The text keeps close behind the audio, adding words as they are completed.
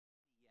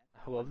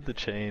I love the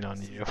chain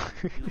on you.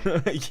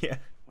 Yeah.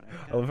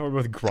 I love how we're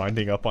both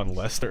grinding up on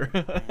Lester.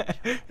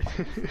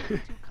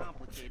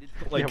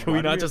 Like, Yeah, can why we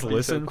do not we just have to be so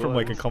listen from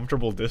like a close?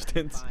 comfortable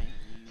distance?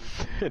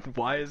 And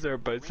why is there a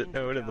post-it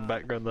note in the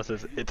background that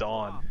says "It's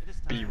on,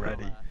 be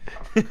ready"?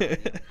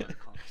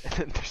 And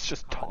then there's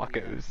just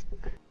tacos.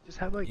 Just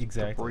have like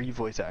Exactly. 3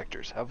 voice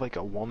actors. Have like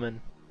a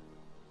woman,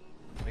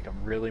 like a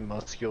really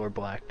muscular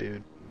black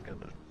dude, got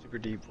a super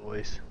deep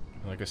voice,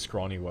 Like a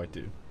scrawny white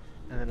dude.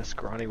 and then a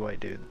scrawny white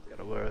dude, got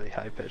a really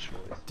high-pitched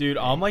voice. Dude,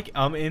 I'm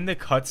in the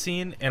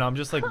cutscene and I'm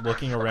just like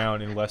looking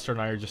around and Lester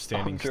and I are just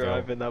standing I'm still.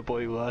 driving that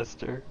boy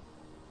Lester.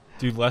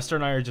 Dude, Lester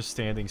and I are just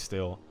standing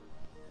still.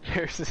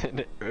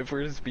 If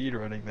we're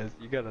speedrunning this,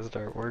 you gotta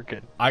start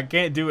working. I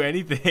can't do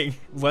anything.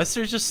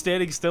 Lester's just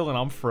standing still and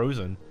I'm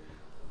frozen.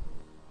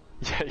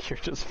 Yeah, you're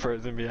just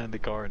frozen behind the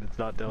car and it's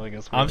not telling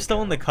us where I'm to still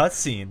go. in the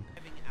cutscene.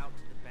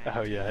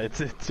 Oh yeah, it's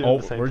doing Oh,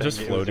 the same we're thing just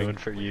it was floating. doing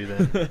for you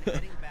then.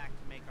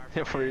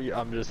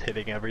 I'm just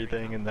hitting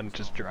everything and then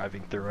just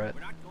driving through it.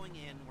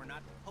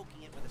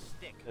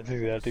 That's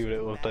exactly what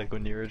it looked like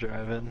when you were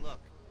driving.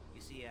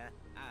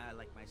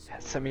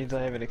 Yes, that means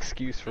I have an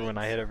excuse for when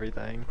I hit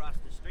everything.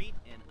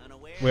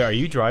 Wait, are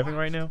you driving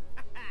right now?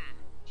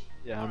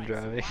 Yeah, I'm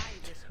driving.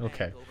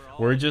 Okay.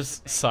 We're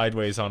just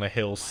sideways on a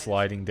hill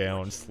sliding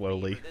down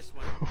slowly.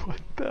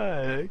 What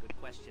the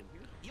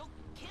heck?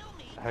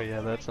 Oh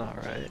yeah, that's not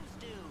right.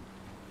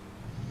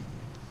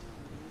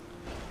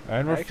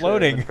 And we're Actually,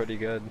 floating. that's pretty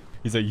good.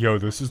 He's like, yo,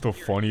 this is the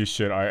funniest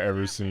shit I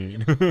ever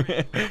seen.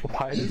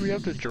 Why did we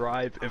have to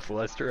drive if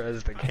Lester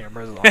has the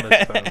cameras on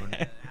his phone?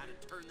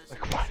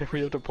 Like, why did we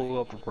have to pull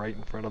up right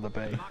in front of the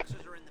bank?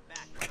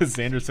 Because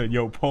Xander said,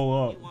 yo,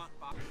 pull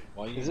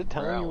up. Is it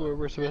telling you where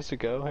we're supposed to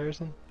go,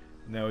 Harrison?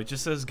 No, it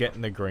just says get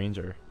in the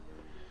Granger.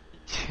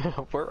 Yeah,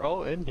 we're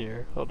all in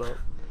here. Hold up.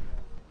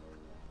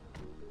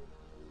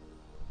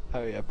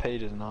 Oh yeah,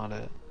 Paige is not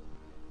it.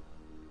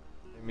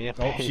 Me and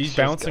Oh, Paige she's just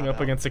bouncing got up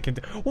out. against a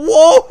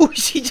Whoa!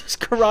 She just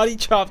karate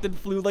chopped and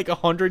flew like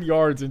 100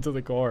 yards into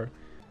the car.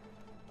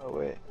 Oh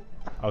wait,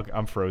 Okay,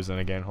 I'm frozen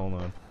again. Hold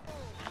on.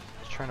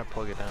 I was trying to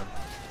plug it in.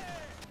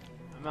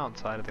 I'm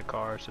outside of the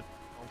car, so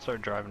don't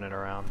start driving it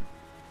around.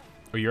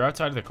 Oh, you're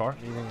outside of the car?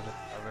 I'm using it as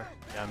cover.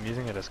 Yeah, I'm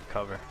using it as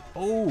cover.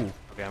 Oh!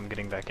 Okay, I'm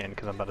getting back in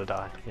because I'm about to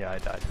die. Yeah, I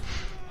died.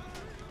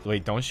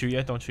 Wait, don't shoot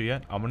yet. Don't shoot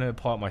yet. I'm gonna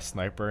pull out my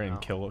sniper and No.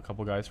 kill a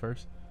couple guys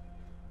first.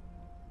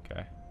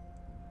 Okay.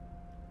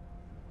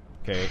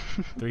 Okay.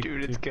 Three,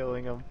 Dude, it's two.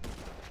 killing him.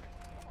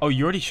 Oh,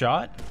 you already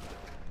shot?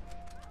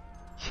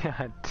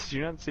 Yeah, did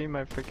you not see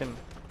my freaking...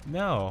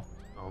 No.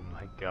 Oh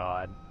my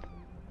god.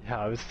 Yeah,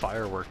 I was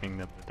fireworking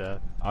them to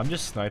death. I'm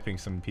just sniping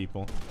some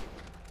people.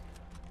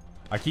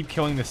 I keep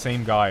killing the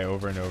same guy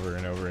over and over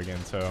and over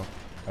again, so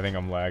I think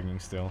I'm lagging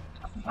still.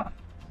 I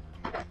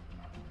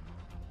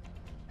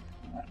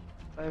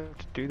have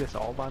to do this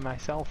all by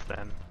myself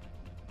then.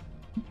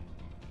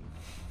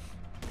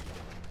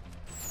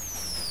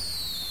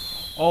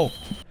 Oh!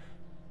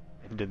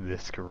 Into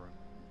this room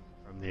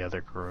from the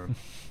other room.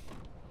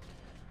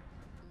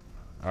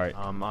 Alright.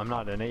 I'm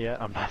not in it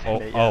yet. I'm not Oh,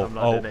 in it yet. oh, I'm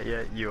not oh. in it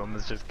yet. You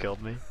almost just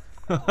killed me.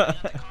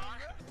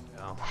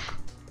 No.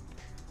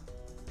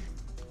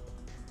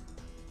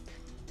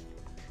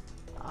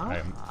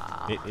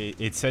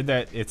 It said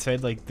that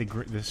like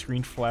the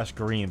screen flashed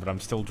green, but I'm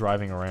still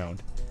driving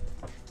around.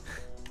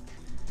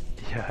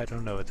 Yeah, I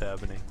don't know what's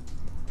happening.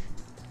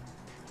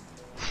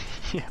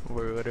 Yeah,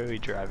 we're literally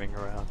driving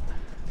around.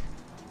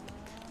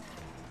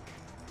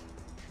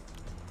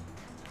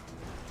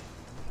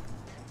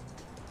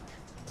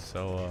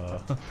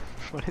 So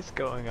What is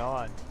going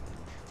on?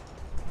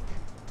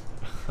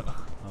 It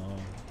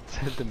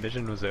said the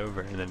mission was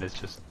over, and then it's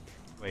just...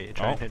 Wait,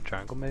 try and hit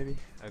triangle maybe?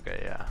 Okay,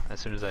 yeah. As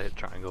soon as I hit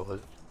triangle,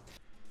 it...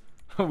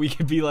 we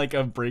could be like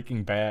a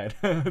Breaking Bad,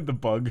 the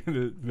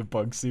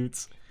bug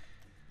suits.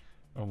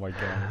 Oh my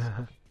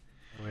god.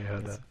 We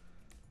had that.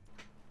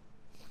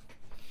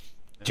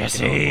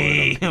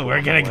 Jesse,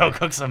 we're gonna go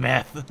cook some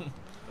meth.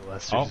 The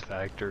Lester's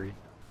factory.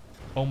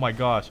 Oh my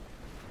gosh.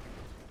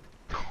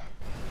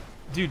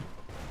 Dude.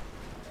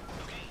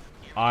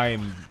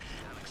 I'm...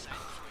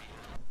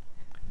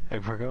 Hey,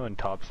 we're going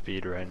top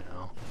speed right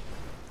now.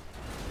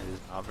 It is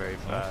not very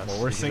fast.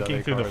 Well, we're These sinking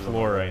other through the cars on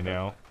floor the right road.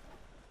 now.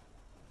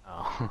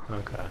 Oh,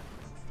 okay.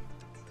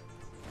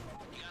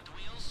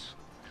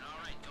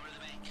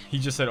 He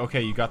just said,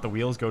 okay, you got the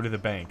wheels, go to the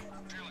bank.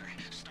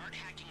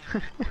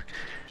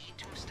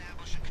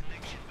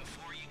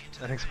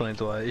 That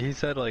explains why. He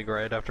said, like,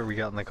 right after we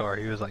got in the car,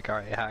 he was like,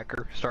 alright,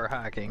 hacker, start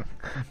hacking.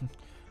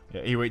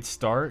 Yeah, hey, wait,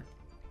 stop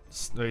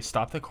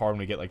the car when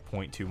we get like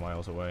 0.2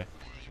 miles away.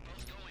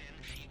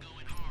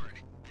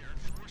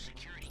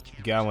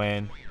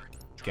 Going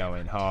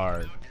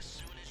hard.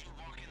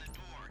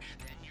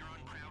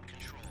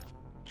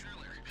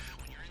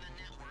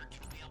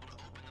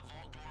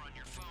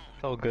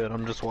 It's all good,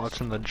 I'm just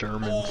watching the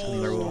Germans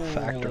in their little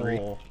factory.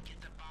 Oh.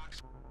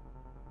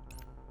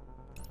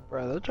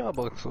 Bro, that job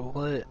looks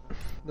lit.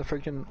 The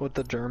freaking, what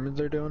the Germans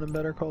are doing in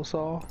Better Call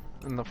Saul?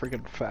 In the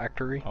freaking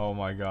factory. Oh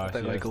my gosh. They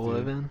yes, like dude.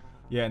 live in.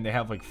 Yeah, and they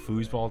have like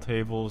foosball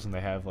tables, and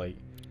they have like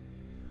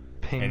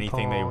Ping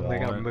anything they pong, they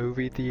got a want.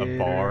 movie theater. A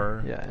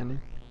bar. Yeah,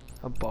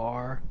 a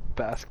bar,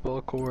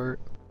 basketball court.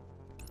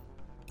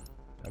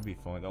 That'd be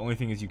fun. The only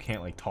thing is you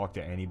can't like talk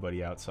to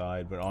anybody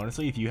outside. But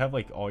honestly, if you have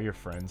like all your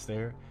friends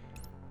there,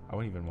 I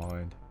wouldn't even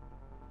mind.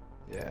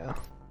 Yeah.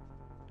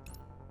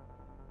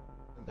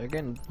 They're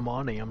getting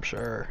money, I'm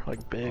sure.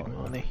 Like big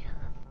money.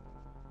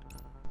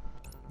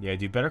 Yeah,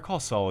 dude, Better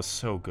Call Saul is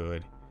so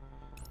good.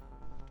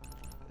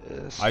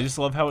 Yes. I just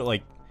love how it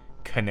like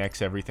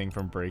connects everything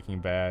from Breaking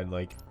Bad.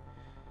 Like,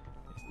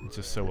 it's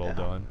just so well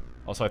done.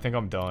 Also, I think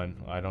I'm done.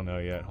 I don't know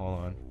yet. Hold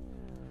on.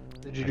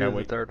 Did you do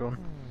the third one?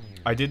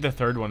 I did the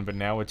third one, but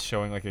now it's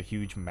showing like a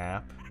huge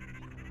map.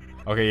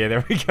 Okay, yeah,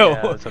 there we go.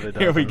 Yeah, that's what it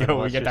does. Here we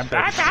go. We get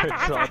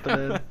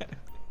that.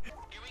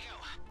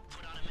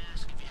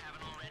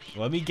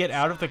 Let me get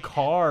out of the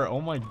car.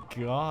 Oh my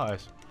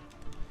gosh.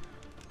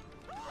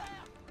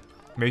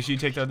 Make sure you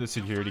take out the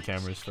security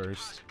cameras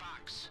first.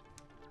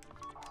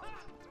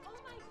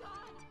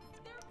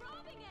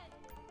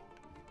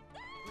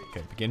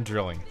 Okay, begin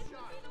drilling.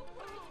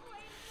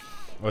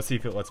 Let's see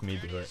if it lets me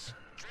do it.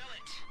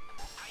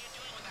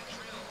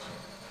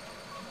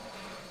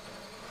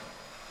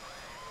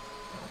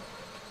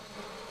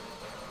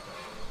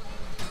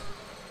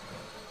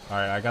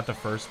 Alright, I got the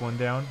first one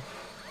down.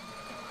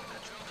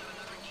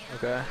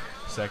 Okay.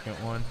 Second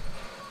one.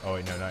 Oh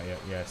wait, no, not yet.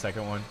 Yeah,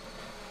 second one.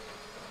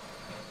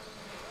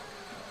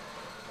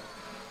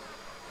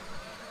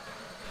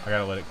 I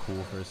gotta let it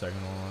cool for a second.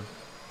 Hold on.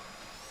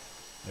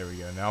 There we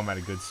go. Now I'm at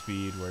a good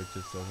speed where it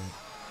just doesn't.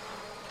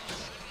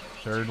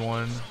 Third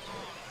one.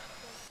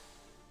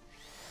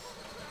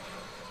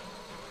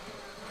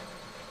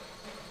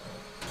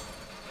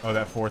 Oh,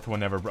 that fourth one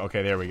never broke.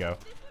 Okay, there we go.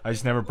 I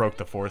just never broke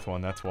the fourth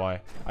one. That's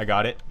why. I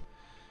got it.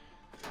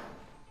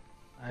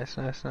 Nice,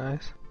 nice,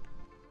 nice.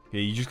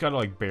 Yeah, you just gotta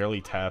like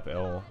barely tap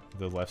L,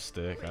 the left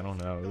stick. I don't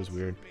know. It was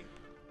weird.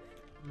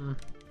 Alright,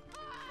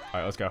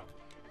 let's go.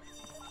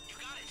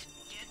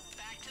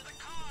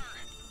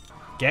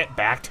 Get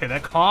back to the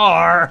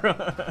car!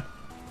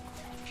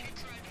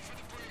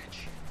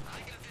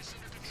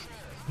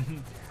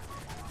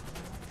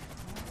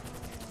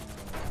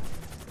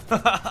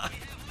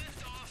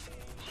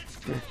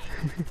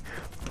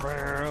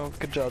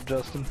 Good job,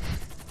 Justin.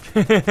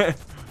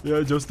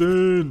 Yeah,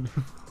 Justin!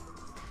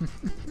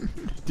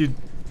 Dude,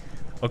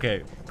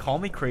 okay, call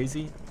me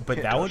crazy,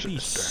 but that would be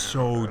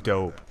so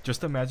dope.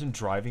 Just imagine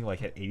driving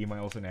like at 80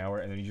 miles an hour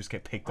and then you just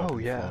get picked up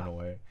and flown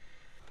away.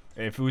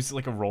 If it was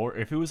like a roller,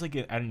 if it was like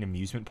at an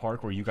amusement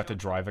park where you got to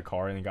drive a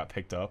car and then got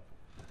picked up.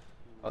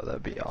 Oh,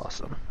 that'd be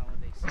awesome.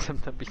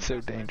 That'd be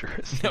so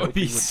dangerous. That would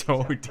be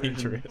so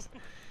dangerous.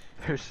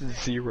 There's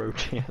zero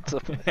chance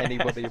of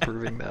anybody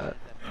approving that.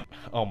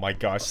 Oh my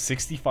gosh,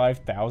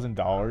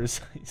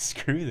 $65,000?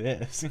 Screw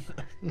this.